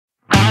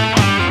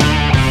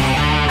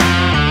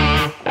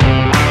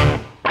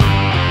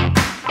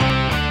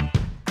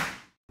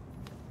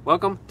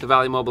Welcome to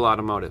Valley Mobile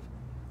Automotive.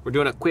 We're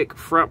doing a quick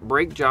front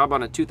brake job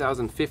on a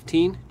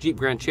 2015 Jeep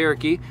Grand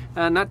Cherokee.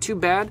 Not too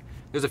bad.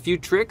 There's a few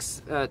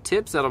tricks,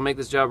 tips that'll make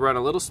this job run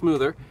a little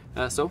smoother.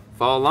 So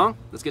follow along,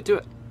 let's get to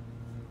it.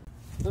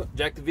 So,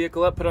 jack the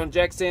vehicle up, put on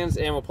jack stands,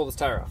 and we'll pull this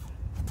tire off.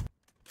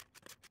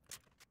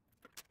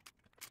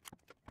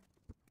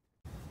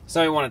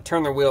 So now we want to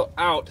turn the wheel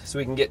out so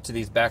we can get to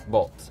these back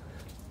bolts.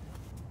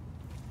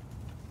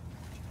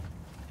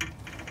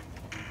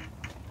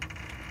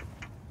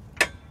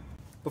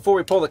 Before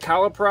we pull the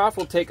caliper off,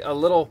 we'll take a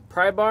little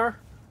pry bar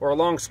or a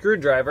long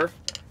screwdriver,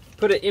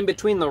 put it in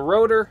between the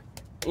rotor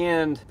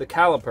and the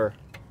caliper,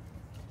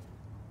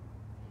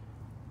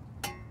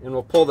 and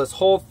we'll pull this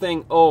whole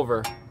thing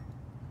over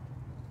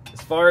as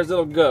far as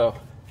it'll go.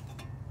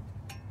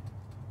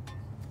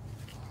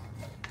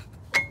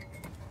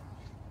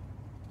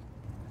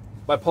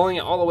 By pulling it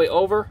all the way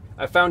over,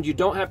 I found you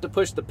don't have to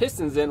push the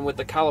pistons in with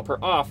the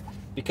caliper off,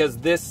 because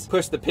this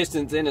pushed the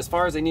pistons in as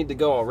far as they need to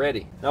go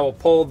already. Now we'll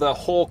pull the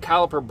whole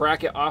caliper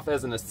bracket off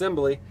as an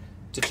assembly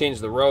to change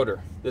the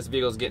rotor. This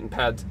vehicle's getting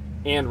pads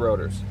and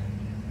rotors.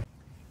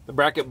 The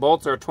bracket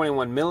bolts are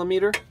 21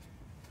 millimeter.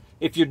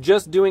 If you're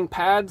just doing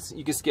pads,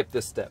 you can skip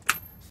this step.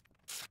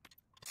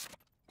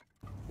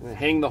 And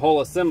hang the whole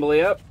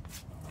assembly up.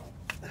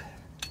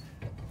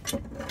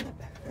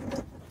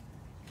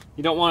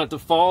 You don't want it to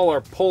fall or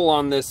pull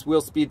on this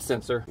wheel speed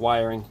sensor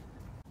wiring.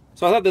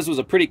 So I thought this was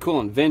a pretty cool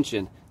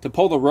invention. To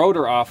pull the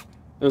rotor off,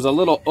 there's a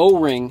little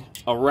O-ring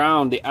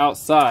around the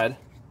outside,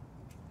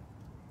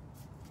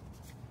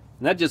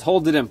 and that just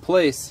holds it in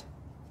place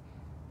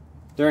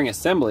during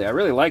assembly. I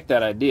really like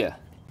that idea.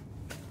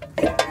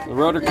 The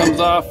rotor comes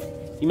off.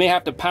 You may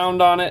have to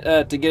pound on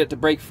it to get it to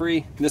break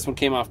free. This one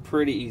came off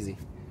pretty easy.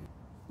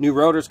 New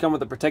rotors come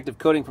with a protective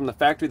coating from the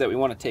factory that we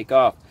want to take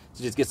off.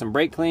 So just get some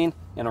brake clean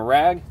and a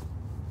rag.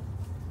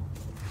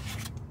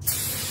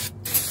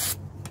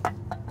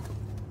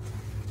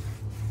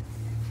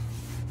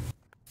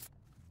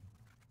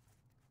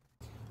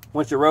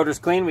 Once your rotor's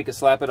clean, we can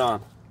slap it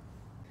on.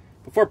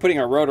 Before putting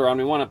our rotor on,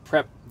 we want to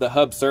prep the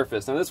hub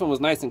surface. Now this one was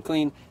nice and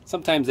clean.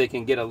 Sometimes they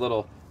can get a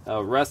little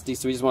rusty,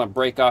 so we just want to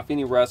break off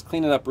any rust,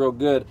 clean it up real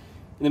good,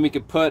 and then we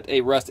could put a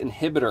rust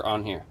inhibitor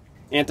on here.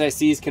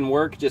 Anti-seize can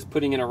work, just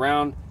putting it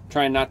around,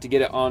 trying not to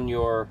get it on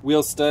your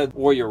wheel stud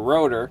or your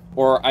rotor,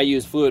 or I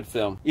use fluid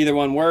film. Either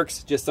one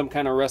works, just some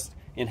kind of rust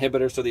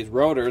inhibitor so these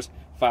rotors,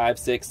 5,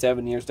 6,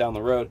 7 years down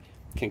the road,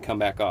 can come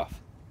back off.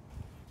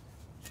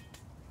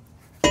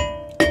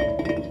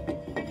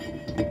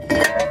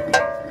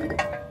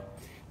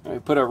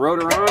 Put our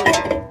rotor on.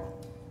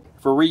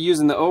 If we're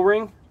reusing the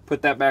O-ring,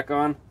 put that back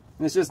on.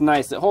 And it's just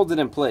nice, it holds it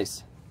in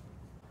place.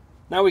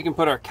 Now we can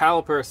put our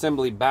caliper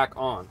assembly back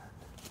on.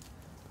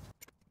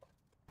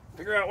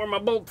 Figure out where my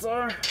bolts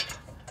are.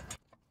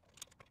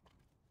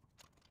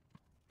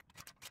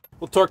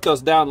 We'll torque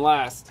those down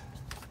last.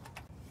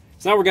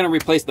 So now we're going to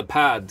replace the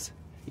pads.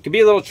 It can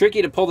be a little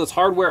tricky to pull this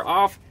hardware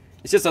off.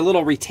 It's just a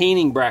little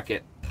retaining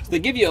bracket. So they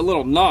give you a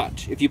little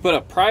notch. If you put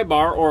a pry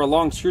bar or a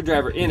long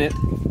screwdriver in it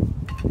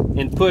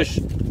and push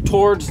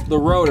towards the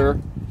rotor,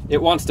 it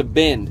wants to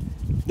bend.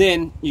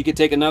 Then you could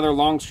take another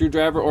long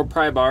screwdriver or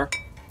pry bar,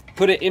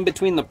 put it in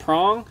between the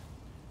prong,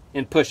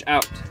 and push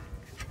out.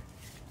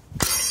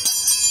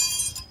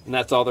 And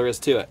that's all there is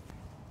to it.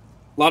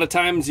 A lot of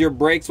times your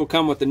brakes will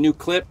come with a new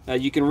clip.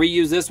 You can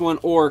reuse this one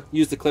or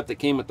use the clip that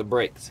came with the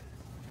brakes.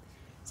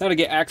 So now to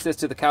get access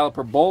to the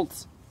caliper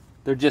bolts,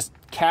 they're just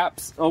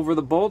caps over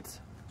the bolts.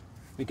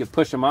 We could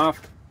push them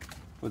off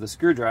with a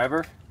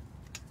screwdriver.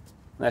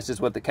 That's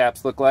just what the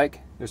caps look like.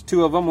 There's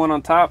two of them, one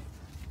on top,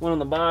 one on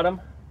the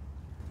bottom.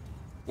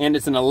 And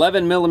it's an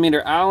 11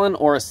 millimeter Allen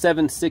or a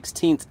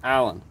 7/16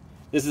 Allen.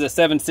 This is a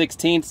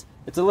 7/16.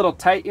 It's a little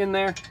tight in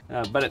there,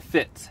 but it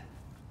fits.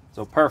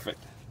 So perfect.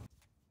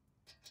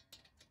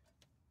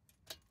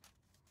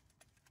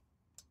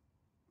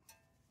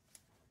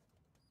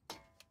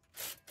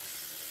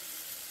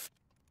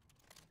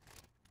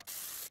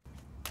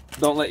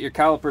 Don't let your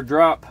caliper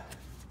drop.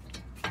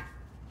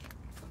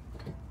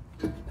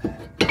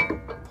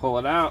 Pull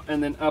it out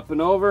and then up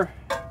and over.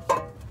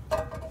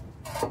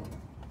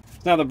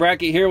 Now the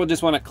bracket here, we'll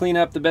just want to clean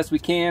up the best we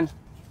can.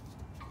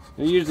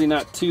 They're usually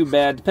not too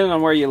bad, depending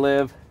on where you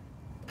live.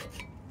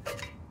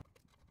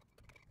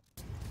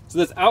 So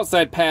this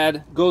outside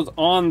pad goes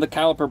on the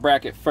caliper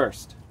bracket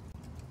first.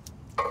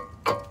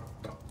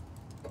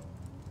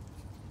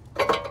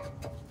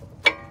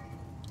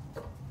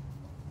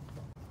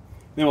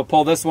 Then we'll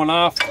pull this one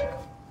off.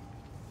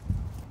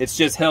 It's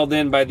just held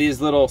in by these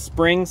little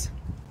springs.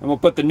 And we'll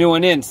put the new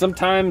one in.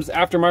 Sometimes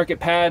aftermarket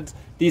pads,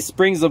 these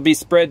springs will be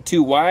spread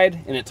too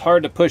wide and it's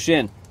hard to push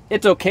in.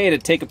 It's okay to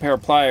take a pair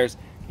of pliers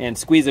and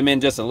squeeze them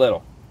in just a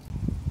little.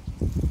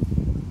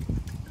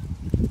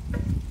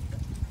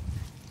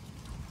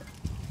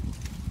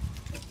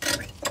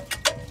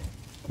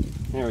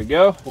 There we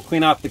go. We'll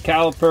clean off the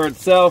caliper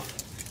itself,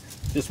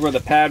 just where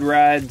the pad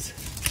rides.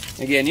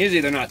 Again,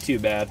 usually they're not too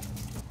bad.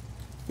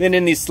 Then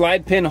in these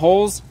slide pin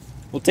holes,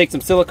 we'll take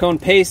some silicone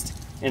paste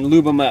and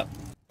lube them up.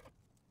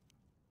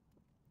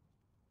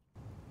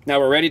 Now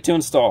we're ready to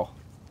install.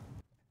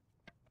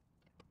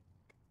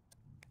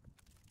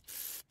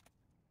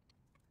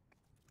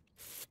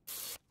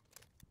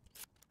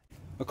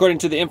 According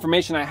to the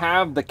information I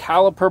have, the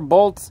caliper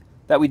bolts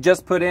that we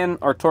just put in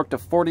are torqued to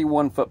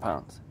 41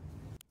 foot-pounds.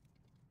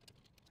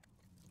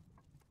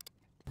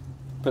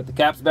 Put the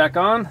caps back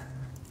on.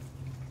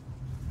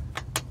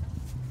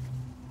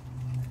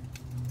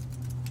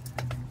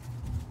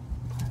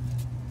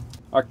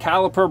 Our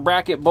caliper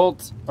bracket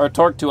bolts are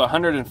torqued to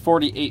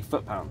 148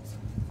 foot-pounds.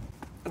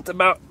 That's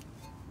about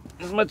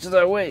as much as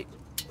I weigh.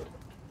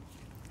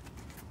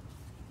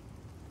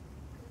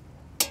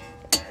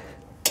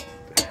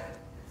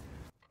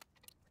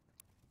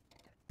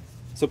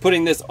 So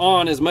putting this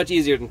on is much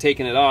easier than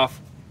taking it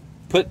off.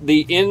 Put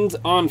the ends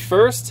on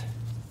first.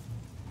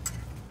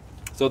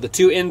 So the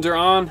two ends are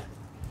on,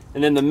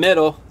 and then the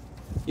middle,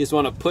 you just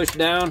want to push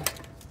down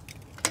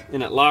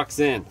and it locks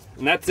in.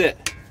 And that's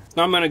it.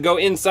 Now I'm going to go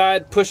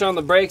inside, push on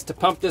the brakes to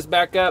pump this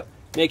back up,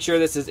 make sure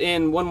this is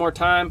in one more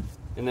time,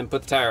 and then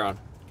put the tire on.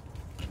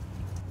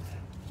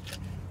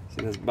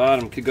 See, this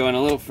bottom could go in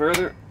a little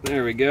further.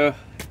 There we go.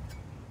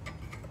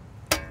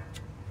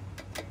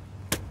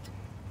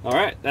 All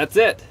right, that's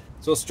it.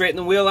 So straighten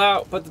the wheel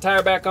out, put the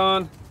tire back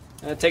on,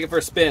 and take it for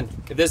a spin.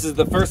 If this is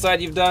the first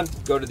side you've done,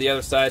 go to the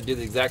other side, do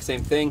the exact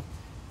same thing,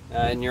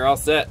 and you're all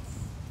set.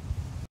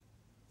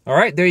 All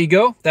right, there you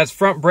go. That's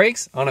front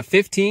brakes on a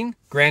 15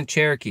 Grand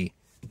Cherokee.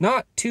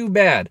 Not too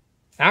bad.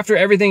 After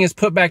everything is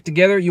put back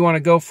together, you want to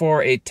go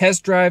for a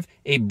test drive,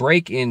 a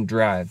break-in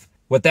drive.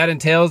 What that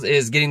entails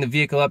is getting the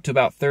vehicle up to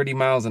about 30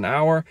 miles an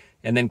hour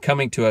and then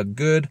coming to a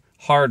good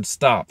hard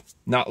stop.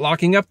 Not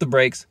locking up the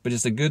brakes, but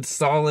just a good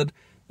solid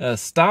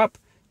stop.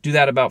 Do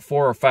that about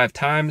 4 or 5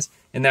 times,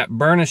 and that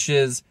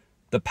burnishes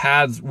the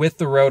pads with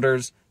the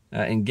rotors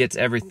and gets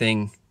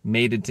everything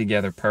mated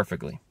together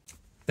perfectly.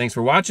 Thanks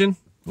for watching.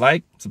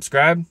 Like,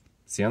 subscribe.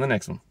 See you on the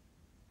next one.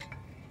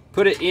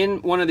 Put it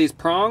in one of these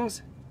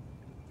prongs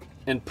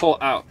and pull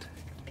out.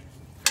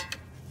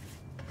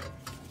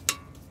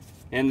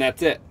 And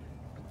that's it.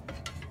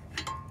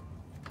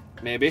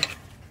 Maybe.